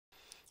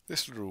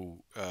This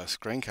little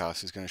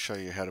screencast is going to show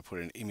you how to put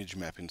an image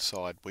map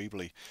inside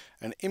Weebly.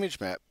 An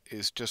image map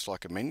is just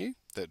like a menu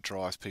that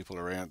drives people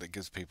around, that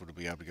gives people to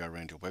be able to go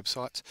around your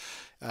websites.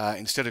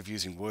 Instead of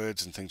using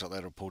words and things like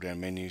that or pull down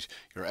menus,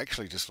 you're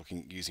actually just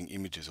using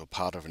images or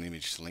part of an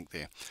image to link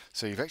there.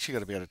 So you've actually got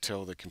to be able to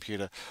tell the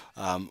computer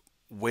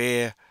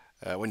where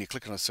when you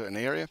click on a certain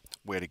area,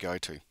 where to go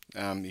to.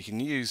 You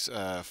can use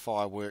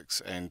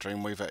Fireworks and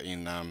Dreamweaver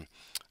in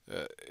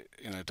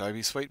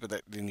Adobe Suite, but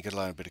then you get a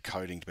little bit of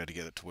coding to be able to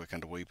get it to work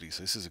under Weebly.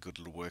 So this is a good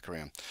little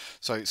workaround.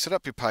 So set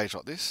up your page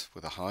like this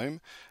with a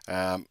home,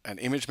 an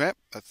image map.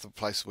 That's the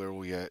place where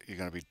all you're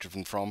going to be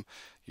driven from.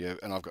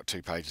 And I've got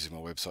 2 pages in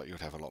my website. You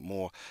would have a lot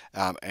more,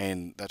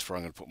 and that's where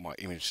I'm going to put my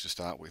image to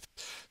start with.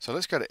 So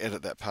let's go to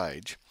edit that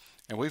page,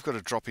 and we've got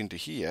to drop into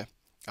here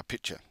a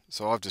picture.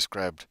 So I've just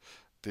grabbed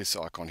this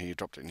icon here,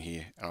 dropped it in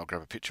here, and I'll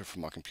grab a picture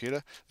from my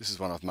computer. This is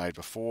one I've made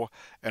before,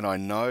 and I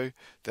know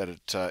that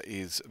it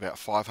is about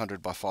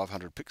 500 by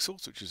 500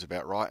 pixels, which is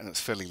about right, and it's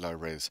fairly low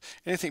res.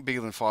 Anything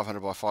bigger than 500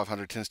 by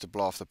 500 tends to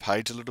blow off the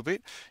page a little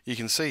bit. You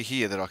can see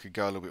here that I could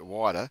go a little bit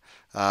wider,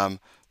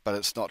 but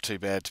it's not too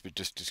bad to be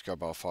just go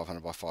by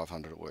 500 by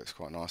 500. It works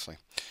quite nicely.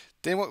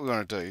 Then what we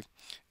want to do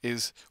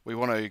is we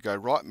want to go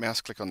right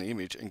mouse click on the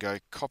image and go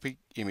copy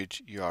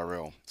image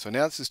URL. So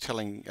now this is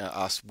telling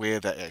us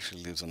where that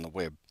actually lives on the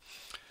web.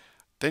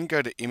 Then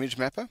go to Image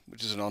Mapper,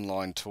 which is an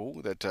online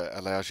tool that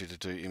allows you to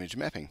do image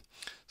mapping.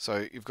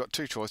 So you've got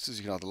 2 choices.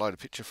 You can either load a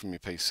picture from your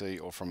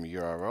PC or from a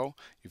URL.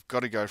 You've got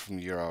to go from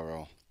the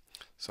URL.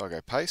 So I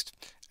go paste,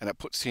 and it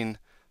puts in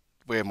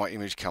where my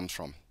image comes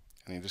from.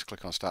 And you just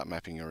click on Start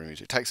Mapping Your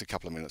Image. It takes a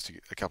couple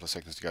of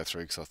seconds to go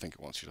through, because I think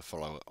it wants you to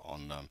follow it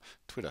on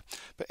Twitter.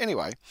 But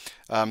anyway,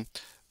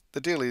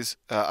 the deal is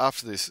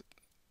after this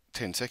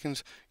 10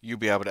 seconds, you'll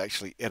be able to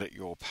actually edit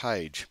your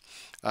page.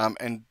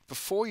 And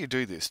before you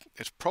do this,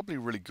 it's probably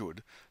really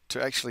good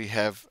to actually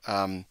have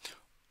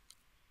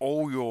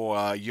all your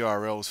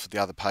URLs for the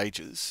other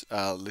pages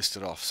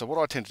listed off. So what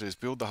I tend to do is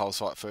build the whole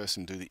site first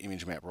and do the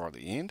image map right at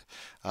the end,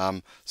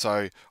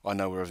 so I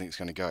know where everything's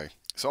going to go.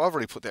 So I've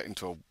already put that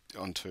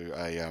onto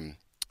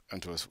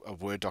a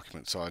Word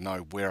document, so I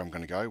know where I'm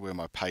going to go, where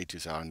my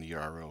pages are in the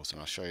URLs,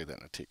 and I'll show you that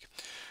in a tick.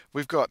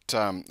 We've got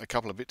a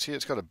couple of bits here.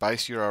 It's got a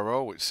base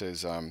URL which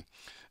says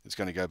it's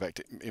going to go back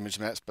to image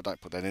maps, but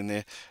don't put that in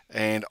there.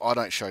 And I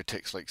don't show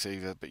text leaks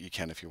either, but you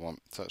can if you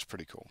want, so it's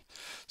pretty cool.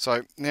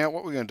 So now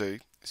what we're going to do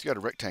is go to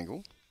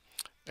rectangle,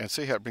 and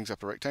see how it brings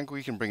up a rectangle.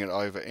 You can bring it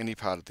over any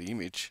part of the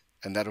image,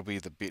 and that'll be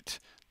the bit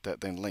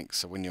that then links.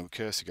 So when your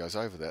cursor goes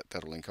over that,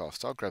 that'll link off.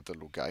 So I'll grab the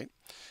little gate,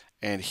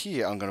 and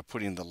here I'm going to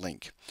put in the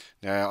link.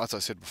 Now, as I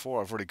said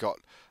before, I've already got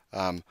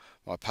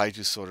my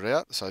pages sorted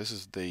out. So this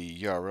is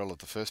the URL of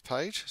the first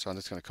page. So I'm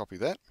just going to copy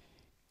that.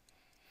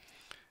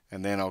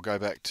 And then I'll go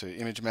back to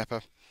Image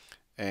Mapper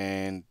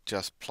and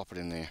just plop it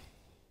in there.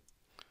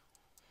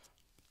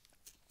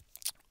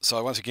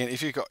 So once again,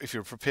 if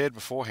you're prepared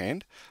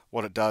beforehand,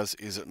 what it does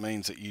is it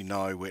means that you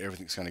know where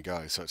everything's going to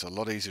go. So it's a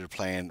lot easier to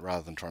plan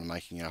rather than trying to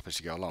making it up as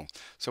you go along.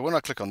 So when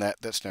I click on that,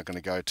 that's now going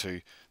to go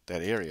to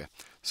that area.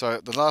 So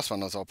the last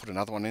one is I'll put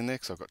another one in there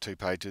because I've got 2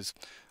 pages.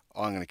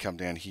 I'm going to come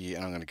down here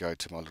and I'm going to go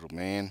to my little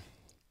man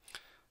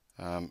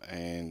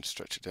and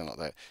stretch it down like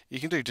that. You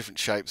can do different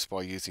shapes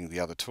by using the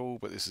other tool,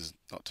 but this is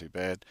not too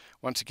bad.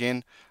 Once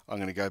again, I'm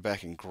going to go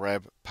back and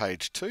grab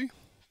page 2.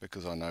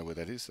 Because I know where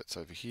that is, that's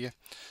over here.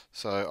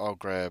 So I'll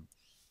grab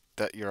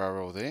that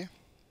URL there,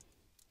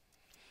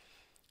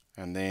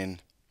 and then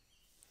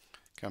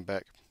come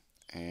back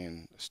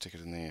and stick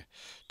it in there.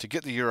 To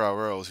get the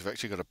URLs, you've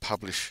actually got to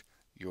publish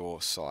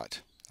your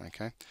site.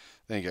 Okay,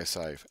 then you go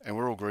save, and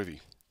we're all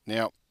groovy.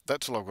 Now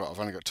that's all I've got. I've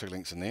only got 2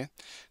 links in there.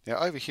 Now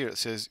over here it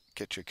says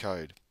get your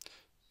code.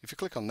 If you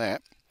click on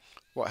that,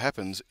 what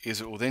happens is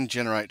it will then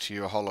generate to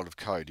you a whole lot of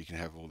code. You can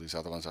have all these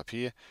other ones up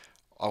here.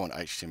 I want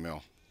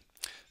HTML.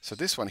 So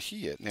this one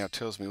here now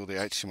tells me all the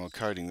HTML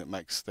coding that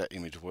makes that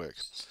image work.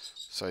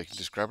 So you can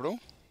just grab it all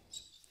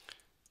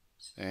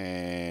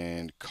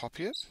and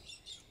copy it,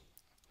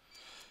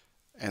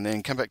 and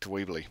then come back to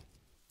Weebly.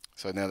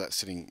 So now that's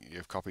sitting,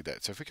 you've copied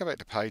that. So if we come back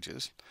to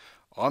pages,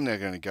 I'm now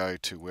going to go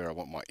to where I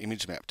want my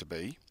image map to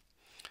be,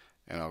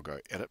 and I'll go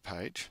edit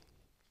page.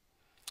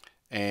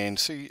 And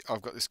see,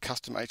 I've got this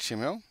custom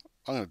HTML.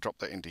 I'm going to drop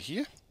that into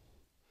here,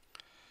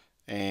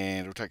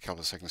 and it'll take a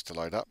couple of seconds to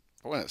load up.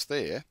 But when it's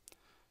there,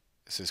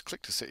 it says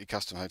click to set your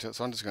custom hotel.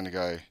 So I'm just going to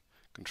go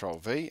Control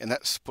V, and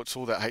that puts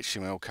all that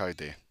HTML code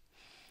there.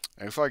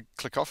 And if I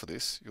click off of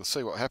this, you'll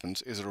see what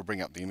happens is it'll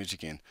bring up the image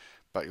again.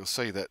 But you'll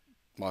see that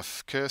my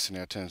cursor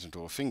now turns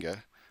into a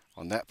finger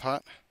on that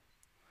part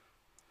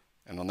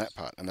and on that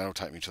part, and that'll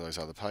take me to those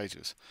other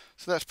pages.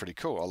 So that's pretty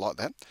cool. I like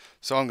that.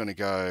 So I'm going to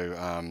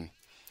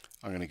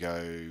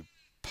go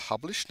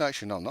publish. No,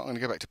 actually, no, I'm not. I'm going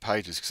to go back to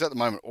pages, because at the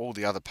moment all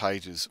the other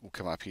pages will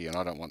come up here, and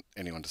I don't want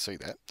anyone to see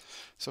that.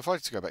 So if I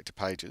just go back to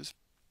pages,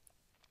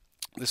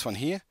 this one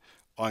here,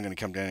 I'm going to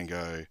come down and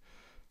go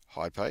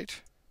hide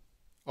page.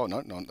 Oh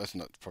no, that's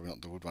probably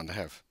not the good one to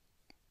have.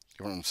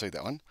 You want them to see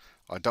that one.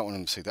 I don't want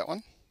them to see that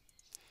one.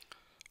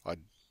 I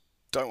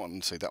don't want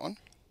them to see that one.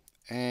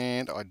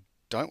 and I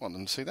don't want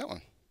them to see that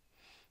one.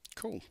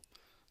 Cool.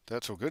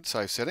 That's all good.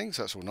 Save settings.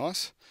 That's all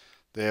nice.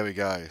 There we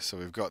go. So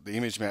we've got the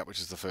image map, which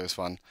is the first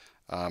one,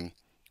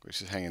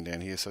 which is hanging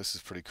down here. So this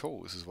is pretty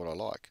cool. This is what I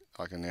like.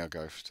 I can now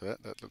go to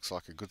that. That looks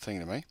like a good thing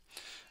to me.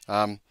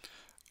 I'm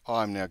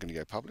now going to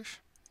go publish.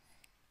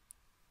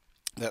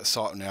 That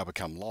site will now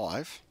become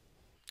live.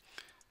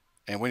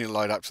 And when you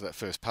load up to that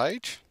first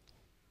page,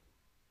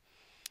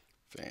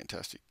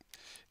 fantastic.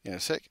 In a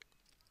sec,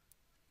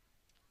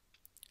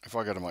 if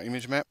I go to my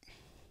image map,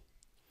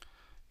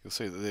 you'll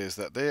see that there's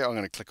that there. I'm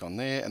going to click on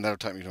there, and that'll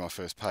take me to my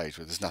first page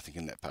where there's nothing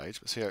in that page.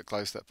 But see how it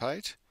closed that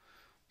page?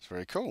 It's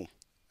very cool.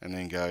 And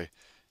then go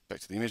back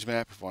to the image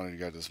map. If I wanted to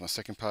go to my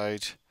second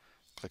page,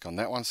 click on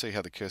that one. See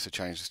how the cursor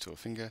changes to a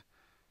finger,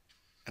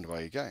 and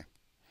away you go.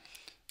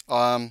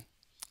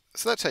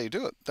 So that's how you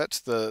do it. That's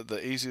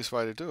the easiest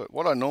way to do it.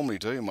 What I normally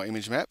do in my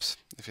image maps,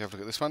 if you have a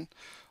look at this one,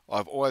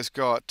 I've always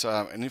got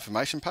an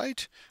information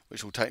page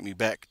which will take me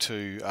back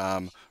to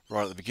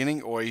right at the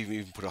beginning, or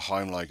even put a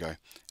home logo,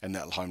 and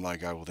that home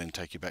logo will then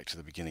take you back to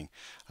the beginning.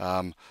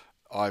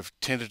 I've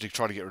tended to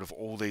try to get rid of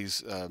all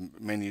these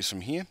menus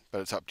from here,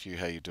 but it's up to you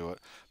how you do it.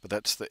 But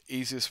that's the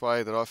easiest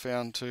way that I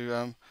found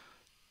to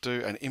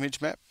do an image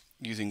map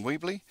using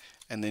Weebly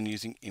and then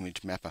using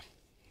Image Mapper.